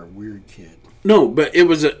 You were a weird kid. No, but it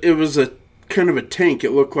was a kind of a tank.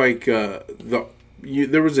 It looked like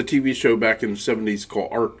there was a TV show back in the 70s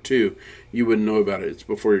called Arc 2. You wouldn't know about it. It's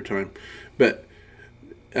before your time. But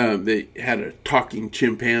they had a talking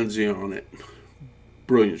chimpanzee on it.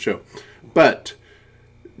 Brilliant show. But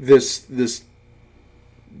this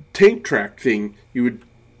tank track thing, you would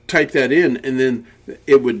type that in, and then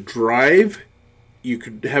it would drive. You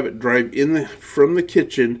could have it drive from the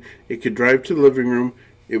kitchen. It could drive to the living room.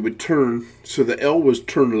 It would turn. So the L was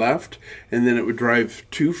turn left, and then it would drive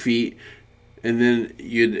 2 feet. And then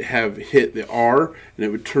you'd have hit the R, and it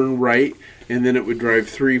would turn right, and then it would drive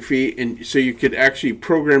 3 feet. And so you could actually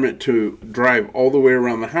program it to drive all the way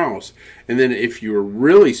around the house. And then if you were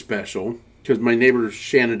really special, because my neighbor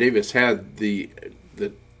Shannon Davis had the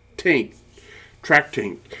track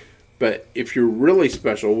tank, but if you're really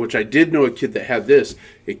special, which I did know a kid that had this,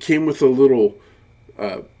 it came with a little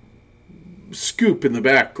scoop in the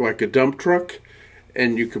back, like a dump truck.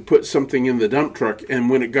 And you could put something in the dump truck, and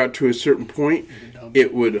when it got to a certain point,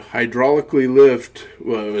 it would hydraulically lift.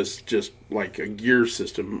 Well, it was just like a gear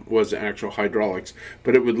system, it wasn't actual hydraulics,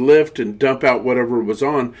 but it would lift and dump out whatever was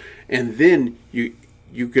on, and then you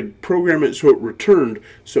could program it so it returned,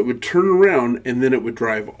 so it would turn around, and then it would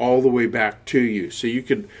drive all the way back to you. So you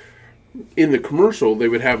could, in the commercial, they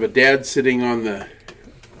would have a dad sitting on the,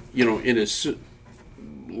 in his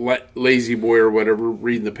lazy boy or whatever,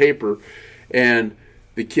 reading the paper, and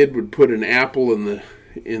the kid would put an apple in the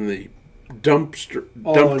dump truck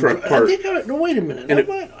part. No, wait a minute.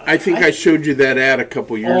 And I think I showed you that ad a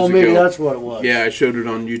couple years ago. Oh, maybe that's what it was. Yeah, I showed it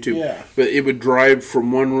on YouTube. Yeah. But it would drive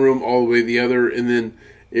from one room all the way to the other, and then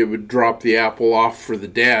it would drop the apple off for the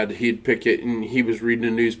dad. He'd pick it, and he was reading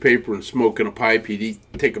a newspaper and smoking a pipe. He'd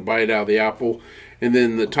take a bite out of the apple, and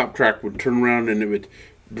then the Top Track would turn around, and it would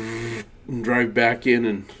drive back in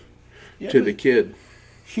and to the kid.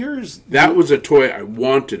 That was a toy I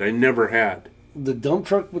wanted. I never had. The dump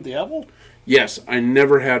truck with the apple? Yes, I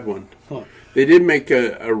never had one. Huh. They did make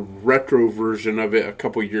a retro version of it a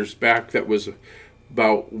couple years back that was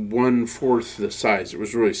about 1/4 the size. It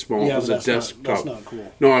was really small. Yeah, it was a desktop. That's not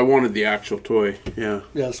cool. No, I wanted the actual toy. Yeah.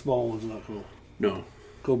 Yeah, the small one's not cool. No.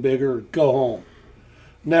 Go bigger, go home.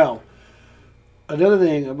 Now, another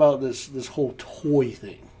thing about this whole toy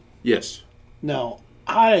thing. Yes. Now,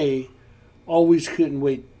 I always couldn't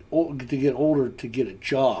wait to get older to get a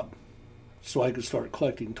job so I could start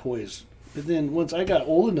collecting toys. But then once I got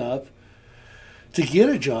old enough to get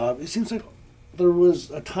a job, it seems like there was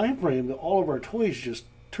a time frame that all of our toys just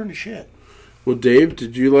turned to shit. Well, Dave,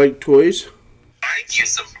 did you like toys? I use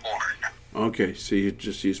some porn. Okay, so you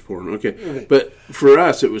just use porn. Okay. But for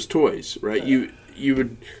us, it was toys, right? You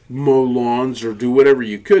would mow lawns or do whatever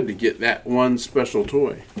you could to get that one special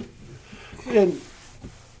toy. And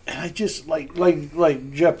I just, like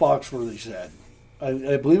Jeff Foxworthy said,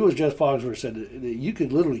 I believe it was Jeff Foxworthy said that you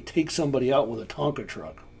could literally take somebody out with a Tonka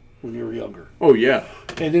truck when you were younger. Oh, yeah.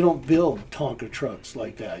 And they don't build Tonka trucks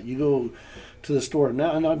like that. You go to the store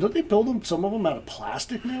now, don't they build them, some of them out of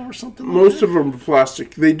plastic now or something like Most that? of them are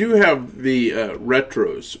plastic. They do have the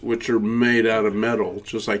retros, which are made out of metal,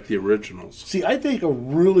 just like the originals. See, I think a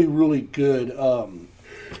really, really good,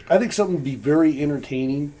 I think something would be very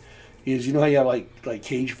entertaining is, you know how you have like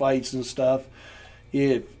cage fights and stuff?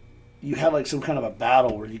 If you had like some kind of a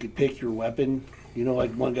battle where you could pick your weapon,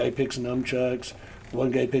 like one guy picks nunchucks,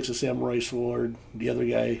 one guy picks a samurai sword, the other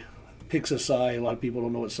guy picks a sai. A lot of people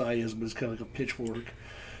don't know what sai is, but it's kind of like a pitchfork.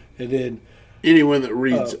 And then Anyone that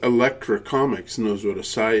reads Electra comics knows what a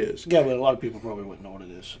Psy is. Yeah, but a lot of people probably wouldn't know what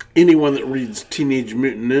it is. Anyone that reads Teenage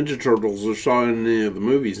Mutant Ninja Turtles or saw any of the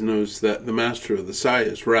movies knows that the master of the Psy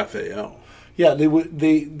is Raphael. Yeah, they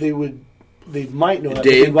might know that.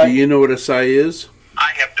 Dave, do you know what a Psy is?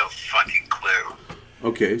 I have no fucking clue.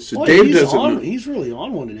 Okay, so Dave doesn't know. He's really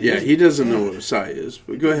on one today. Yeah, he doesn't know what a Psy is,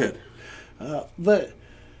 but go ahead.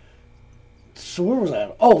 So where was I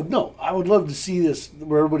at? Oh, no, I would love to see this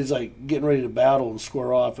where everybody's like getting ready to battle and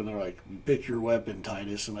square off, and they're like, pick your weapon,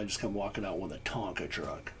 Titus, and I just come walking out with a Tonka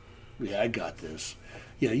truck. Yeah, I got this.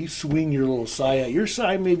 Yeah, you swing your little Psy at. Your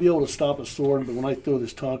Psy may be able to stop a sword, but when I throw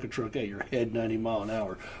this Tonka truck at your head 90 mile an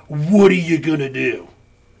hour, what are you going to do?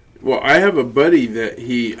 Well, I have a buddy that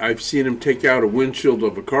I've seen him take out a windshield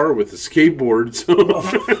of a car with a skateboard.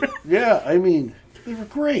 So. Yeah, I mean, they were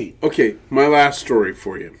great. Okay, my last story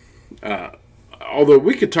for you. Although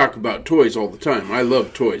we could talk about toys all the time. I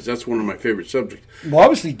love toys. That's one of my favorite subjects. Well,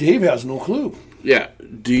 obviously, Dave has no clue. Yeah.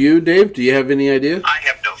 Do you, Dave? Do you have any idea? I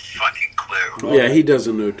have no fucking clue. Yeah, he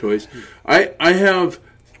doesn't know toys. I have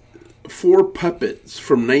 4 puppets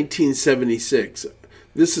from 1976.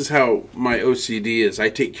 This is how my OCD is. I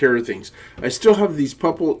take care of things. I still have these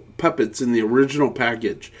puppets in the original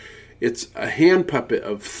package. It's a hand puppet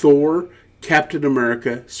of Thor, Captain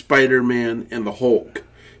America, Spider-Man, and the Hulk.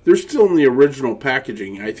 They're still in the original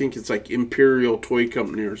packaging. I think it's like Imperial Toy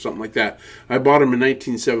Company or something like that. I bought them in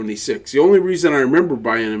 1976. The only reason I remember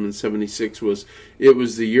buying them in 76 was it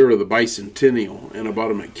was the year of the bicentennial, and I bought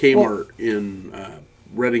them at Kmart in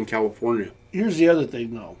Redding, California. Here's the other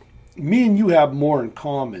thing, though. Me and you have more in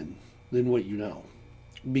common than what you know.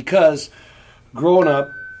 Because growing up,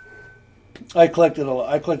 I collected a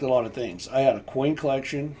lot of things. I had a coin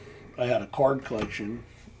collection. I had a card collection.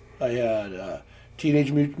 I had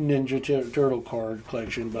Teenage Mutant Ninja Turtle card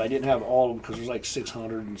collection, but I didn't have all of them because there's like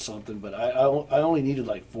 600 and something, but I only needed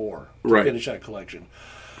like 4 to finish that collection.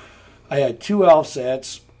 I had 2 Alf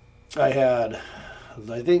sets. I had,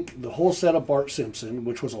 I think, the whole set of Bart Simpson,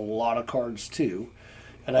 which was a lot of cards too.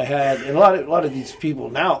 And I had, and a lot of these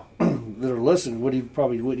people now that are listening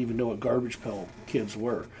probably wouldn't even know what Garbage Pail Kids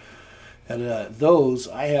were. And those,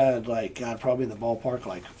 I had like, God, probably in the ballpark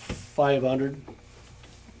like 500.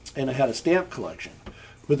 And I had a stamp collection.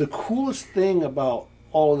 But the coolest thing about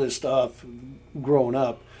all of this stuff growing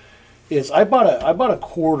up is I bought a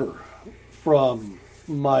quarter from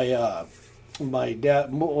my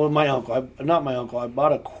dad, well, my uncle. Not my uncle. I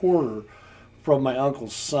bought a quarter from my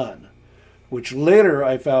uncle's son, which later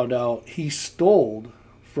I found out he stole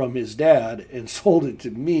from his dad and sold it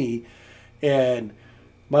to me. And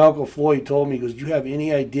my Uncle Floyd told me, he goes, "Do you have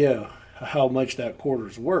any idea how much that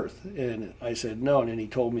quarter's worth?" And I said no, and then he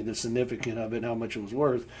told me the significance of it and how much it was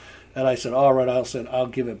worth. And I said, all right, I'll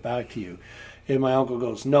give it back to you. And my uncle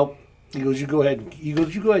goes, nope. He goes, you go ahead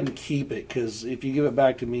and keep it, because if you give it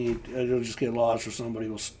back to me, it'll just get lost or somebody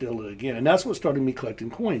will steal it again. And that's what started me collecting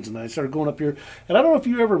coins. And I started going up here, and I don't know if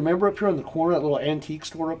you ever remember up here on the corner, that little antique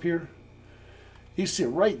store up here. You see it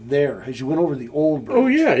right there as you went over the old bridge. Oh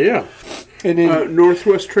yeah. And then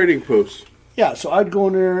Northwest Trading Post. Yeah, so I'd go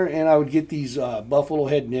in there and I would get these Buffalo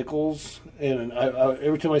Head nickels, and I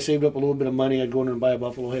every time I saved up a little bit of money, I'd go in there and buy a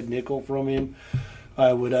Buffalo Head nickel from him.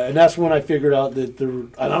 I would, and that's when I figured out that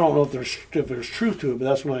and I don't know if there's truth to it, but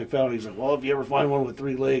that's when I found he's like, well, if you ever find one with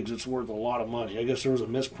 3 legs, it's worth a lot of money. I guess there was a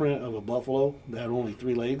misprint of a buffalo that had only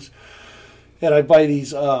 3 legs, and I'd buy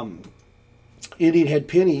these Indian head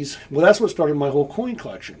pennies. Well, that's what started my whole coin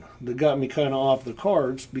collection. That got me kind of off the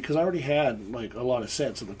cards, because I already had like a lot of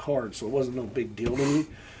sets of the cards, so it wasn't no big deal to me.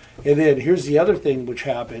 And then here's the other thing which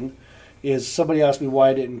happened is somebody asked me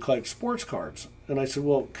why I didn't collect sports cards, and I said,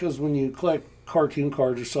 well, because when you collect cartoon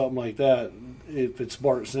cards or something like that, if it's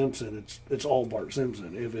Bart Simpson, it's all Bart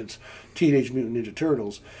Simpson. If it's Teenage Mutant Ninja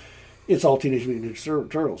Turtles, it's all Teenage Mutant Ninja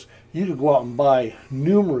Turtles. You could go out and buy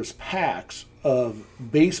numerous packs of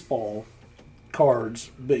baseball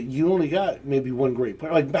cards, but you only got maybe one great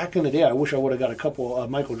player. Like back in the day, I wish I would have got a couple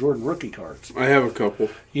Michael Jordan rookie cards. I have a couple.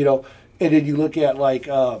 And then you look at like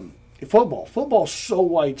football. Football's so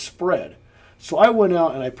widespread. So I went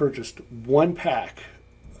out and I purchased 1 pack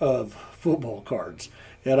of football cards,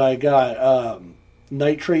 and I got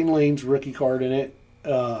Night Train Lane's rookie card in it.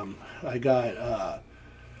 I got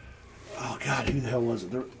oh God, who the hell was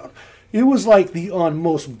it? It was like it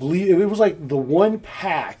was like the 1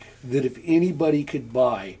 pack that if anybody could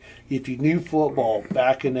buy, if you knew football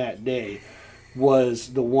back in that day,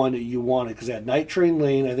 was the one that you wanted, because it had Night Train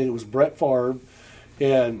Lane. I think it was Brett Favre,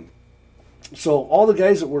 and so all the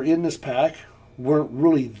guys that were in this pack weren't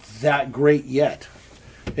really that great yet.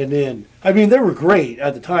 And then, I mean, they were great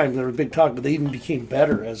at the time. They were a big talk, but they even became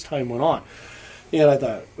better as time went on. And I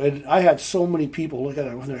thought, and I had so many people look at it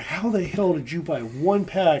and wonder, how the hell did you buy one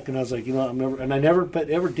pack? And I was like, you know, I never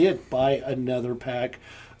ever did buy another pack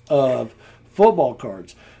of football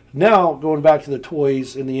cards. Now, going back to the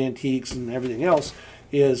toys and the antiques and everything else,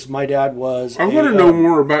 is my dad was. I want to know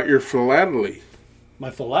more about your philately.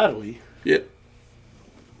 My philately? Yeah.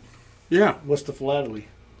 Yeah. What's the philately?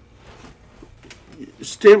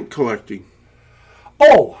 Stamp collecting.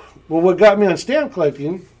 Oh, well, what got me on stamp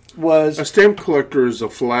collecting was... A stamp collector is a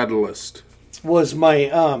philatelist. Was my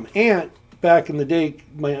aunt back in the day.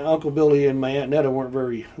 My Uncle Billy and my Aunt Netta weren't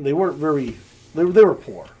very... They were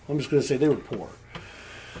poor. I'm just going to say they were poor.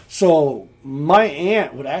 So my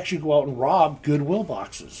aunt would actually go out and rob Goodwill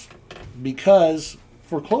boxes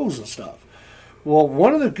for clothes and stuff. Well,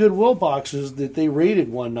 one of the Goodwill boxes that they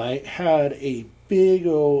raided one night had a big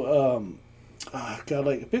old,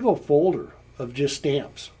 a big old folder of just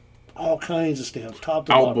stamps, all kinds of stamps, top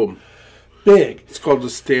to bottom, big. It's called a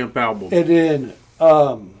stamp album. And then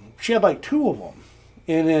she had like 2 of them,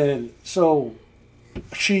 and then so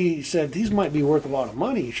she said these might be worth a lot of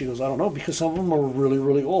money. She goes, I don't know, because some of them are really,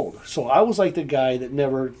 really old. So I was like the guy that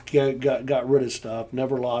never got rid of stuff,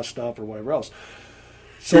 never lost stuff or whatever else.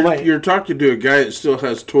 So you're talking to a guy that still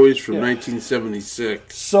has toys from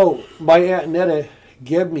 1976. So my Aunt Netta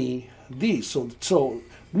gave me these. So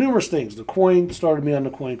numerous things. The coin started me on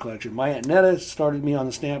the coin collection. My Aunt Netta started me on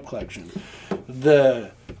the stamp collection.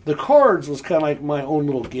 The cards was kind of like my own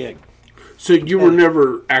little gig. So you were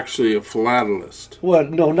never actually a philatelist? Well,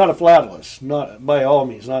 no, not a philatelist. Not by all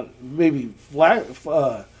means. Not maybe how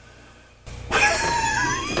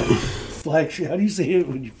do you say it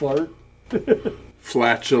when you fart?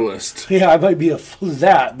 Flatulist. Yeah, I might be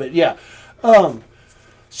that, but yeah.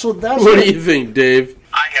 So that's what do you think, Dave?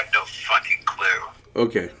 I have no fucking clue.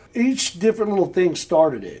 Okay. Each different little thing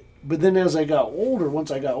started it. But then as I got older,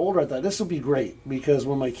 once I got older, I thought this will be great because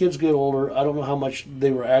when my kids get older, I don't know how much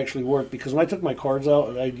they were actually worth. Because when I took my cards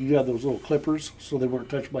out, you had those little clippers so they weren't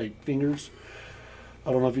touched by fingers.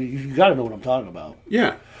 I don't know if you got to know what I'm talking about.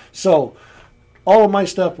 Yeah. So all of my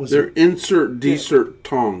stuff was... They're insert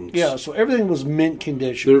tongs. Yeah, so everything was mint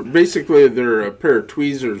condition. They're a pair of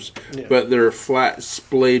tweezers, but they're flat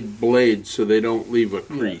splayed blades so they don't leave a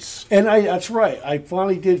crease. Yeah. And that's right. I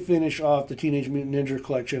finally did finish off the Teenage Mutant Ninja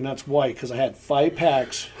collection. That's why, because I had 5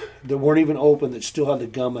 packs that weren't even open that still had the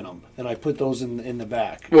gum in them, and I put those in the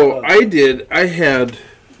back. Well, I did. I had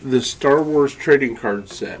the Star Wars trading card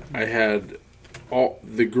set. I had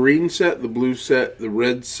the green set, the blue set, the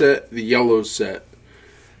red set, the yellow set,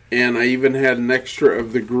 and I even had an extra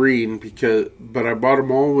of the green but I bought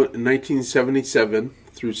them all in 1977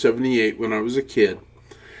 through 78 when I was a kid,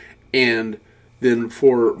 and then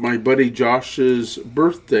for my buddy Josh's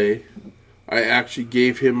birthday, I actually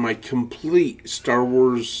gave him my complete Star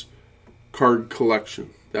Wars card collection.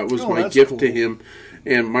 That was my gift to him.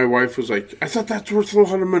 And my wife was like, I thought that's worth a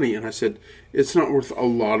lot of money. And I said, it's not worth a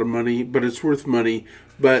lot of money, but it's worth money.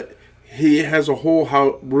 But he has a whole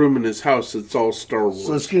room in his house that's all Star Wars.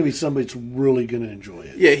 So it's going to be somebody that's really going to enjoy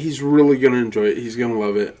it. Yeah, he's really going to enjoy it. He's going to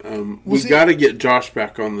love it. We got to get Josh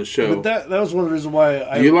back on the show. But that was one of the reasons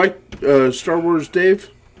why Do you like Star Wars, Dave?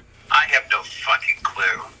 I have no fucking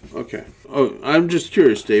clue. Okay. Oh, I'm just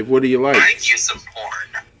curious, Dave. What do you like? I use some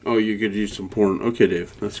porn. Oh, you could use some porn. Okay,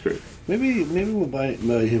 Dave. That's great. Maybe we'll buy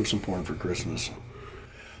him some porn for Christmas.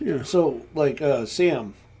 Yeah. So, like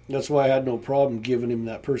Sam, that's why I had no problem giving him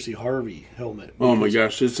that Percy Harvey helmet. Oh my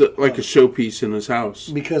gosh, it's like a showpiece in his house.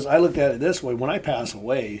 Because I looked at it this way: when I pass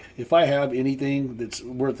away, if I have anything that's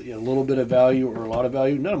worth a little bit of value or a lot of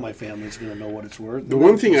value, none of my family's going to know what it's worth. The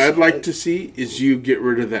one thing I'd like to see is you get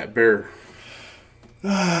rid of that bear.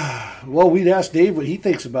 Well, we'd ask Dave what he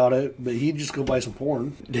thinks about it, but he'd just go buy some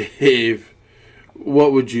porn. Dave,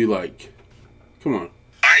 what would you like? Come on.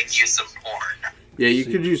 I'd use some porn. Yeah, you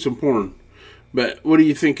could use some porn. But what do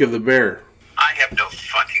you think of the bear? I have no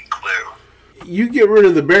fucking clue. You get rid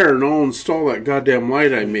of the bear and I'll install that goddamn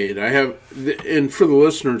light I made. And for the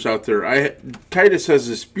listeners out there, Titus has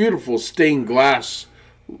this beautiful stained glass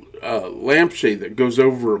lampshade that goes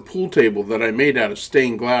over a pool table that I made out of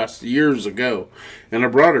stained glass years ago, and I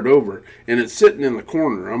brought it over and it's sitting in the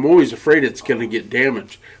corner. I'm always afraid it's going to get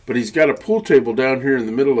damaged, but he's got a pool table down here in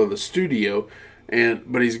the middle of the studio,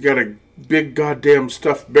 but he's got a big goddamn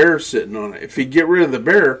stuffed bear sitting on it. If he get rid of the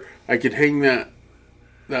bear, I could hang that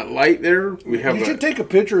light there. You should take a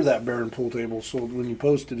picture of that bear and pool table so when you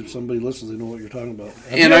post it, if somebody listens, they know what you're talking about.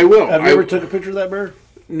 I will. Have you ever took a picture of that bear?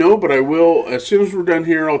 No, but I will. As soon as we're done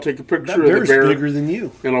here, I'll take a picture of the bear. That bear's bigger than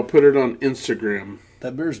you. And I'll put it on Instagram.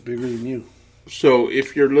 That bear's bigger than you. So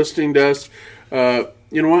if you're listening to us,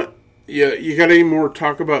 you know what? Yeah, you got any more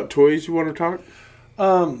talk about toys you want to talk?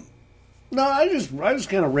 No, I just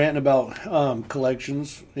kind of ranting about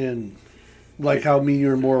collections and like how me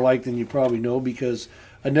you're more alike than you probably know, because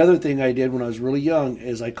another thing I did when I was really young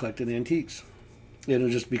is I collected antiques. And it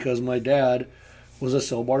was just because my dad was a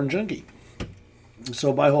sale barn junkie.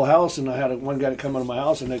 So my whole house, and I had one guy to come out of my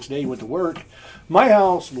house the next day, he went to work. My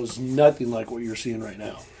house was nothing like what you're seeing right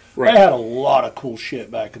now. Right. I had a lot of cool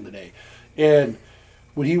shit back in the day. And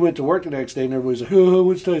when he went to work the next day and everybody's like, oh,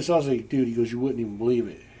 what's Titus' house? I was like, dude, he goes, you wouldn't even believe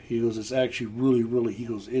it. He goes, it's actually really, really, he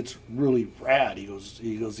goes, it's really rad. He goes,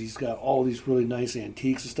 he's got all these really nice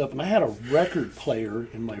antiques and stuff. And I had a record player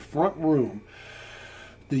in my front room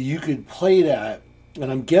that you could play that.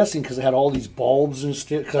 And I'm guessing because it had all these bulbs and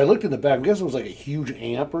stuff. Because I looked in the back, I'm guessing it was like a huge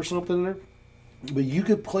amp or something in there. But you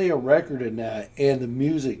could play a record in that, and the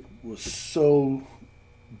music was so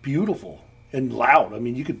beautiful and loud. I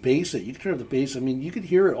mean, you could bass it. You could turn up the bass. I mean, you could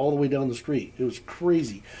hear it all the way down the street. It was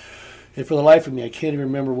crazy. And for the life of me, I can't even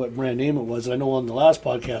remember what brand name it was. I know on the last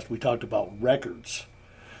podcast we talked about records.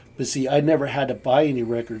 But see, I never had to buy any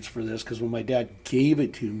records for this because when my dad gave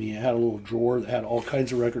it to me, it had a little drawer that had all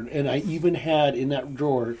kinds of records. And I even had in that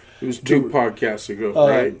drawer... It was two podcasts ago,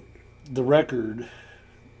 right? The record...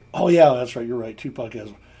 Oh, yeah, that's right. You're right. 2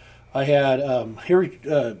 podcasts. I had Harry...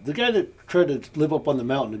 the guy that tried to live up on the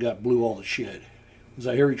mountain and got blew all the shit. Was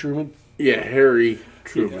that Harry Truman? Yeah, Harry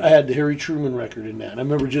Truman. I had the Harry Truman record in that. And I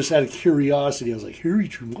remember just out of curiosity, I was like, Harry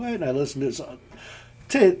Truman, what? And I listened to it. So,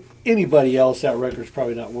 to anybody else, that record's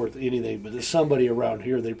probably not worth anything, but to somebody around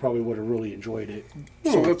here, they probably would have really enjoyed it.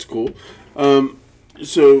 Oh, that's cool.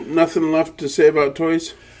 So, nothing left to say about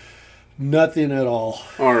toys? Nothing at all.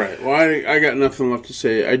 All right. Well, I got nothing left to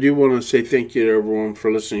say. I do want to say thank you to everyone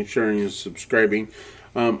for listening, sharing, and subscribing.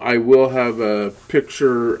 I will have a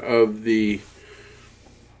picture of the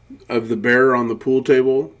bear on the pool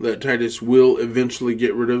table that Titus will eventually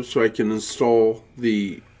get rid of so I can install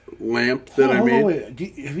the lamp that I made.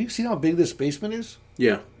 Wait. Have you seen how big this basement is?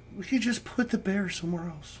 Yeah. We could just put the bear somewhere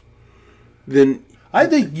else. Then I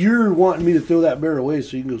think you're wanting me to throw that bear away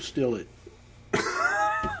so you can go steal it.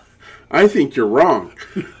 I think you're wrong.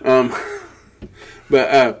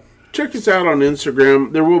 But check us out on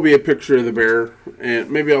Instagram. There will be a picture of the bear,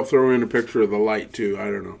 and maybe I'll throw in a picture of the light too.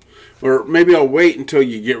 I don't know. Or maybe I'll wait until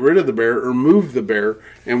you get rid of the bear or move the bear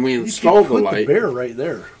and we install the light. You can put the bear right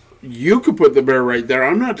there. You could put the bear right there.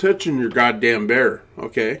 I'm not touching your goddamn bear,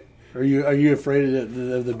 okay? Are you afraid of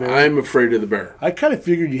the bear? I'm afraid of the bear. I kind of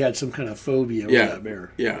figured you had some kind of phobia with that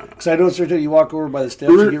bear. Yeah. Because I noticed every time you walk over by the steps,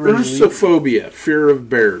 you get ready to leave. Ursophobia, fear of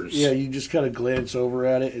bears. Yeah, you just kind of glance over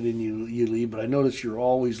at it and then you leave. But I notice you're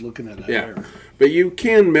always looking at that bear. But you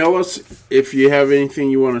can mail us if you have anything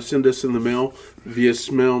you want to send us in the mail via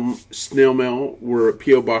snail mail. We're at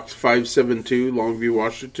P.O. Box 572, Longview,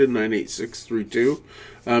 Washington, 98632.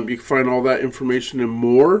 You can find all that information and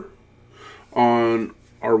more on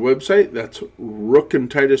our website. That's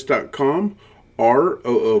rookandtitus.com.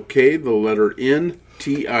 ROOK, the letter N,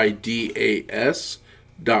 TIDAS.com.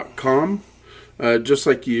 Just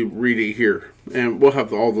like you read it here. And we'll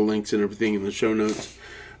have all the links and everything in the show notes.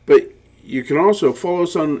 But you can also follow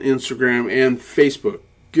us on Instagram and Facebook.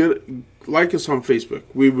 Like us on Facebook.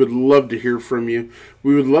 We would love to hear from you.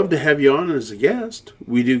 We would love to have you on as a guest.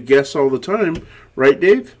 We do guests all the time. Right,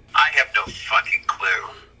 Dave? I have no fucking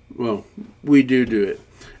clue. Well, we do it.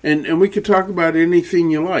 And we could talk about anything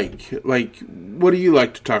you like. Like, what do you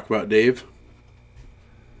like to talk about, Dave?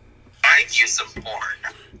 I could use some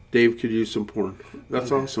porn. Dave could use some porn.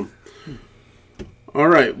 That's awesome. All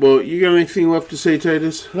right. Well, you got anything left to say,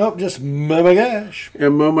 Titus? Nope, just oh my gosh.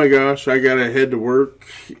 And oh my gosh, I got to head to work.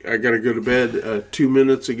 I got to go to bed 2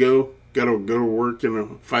 minutes ago. Got to go to work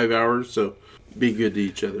in 5 hours, so be good to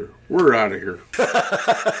each other. We're out of here.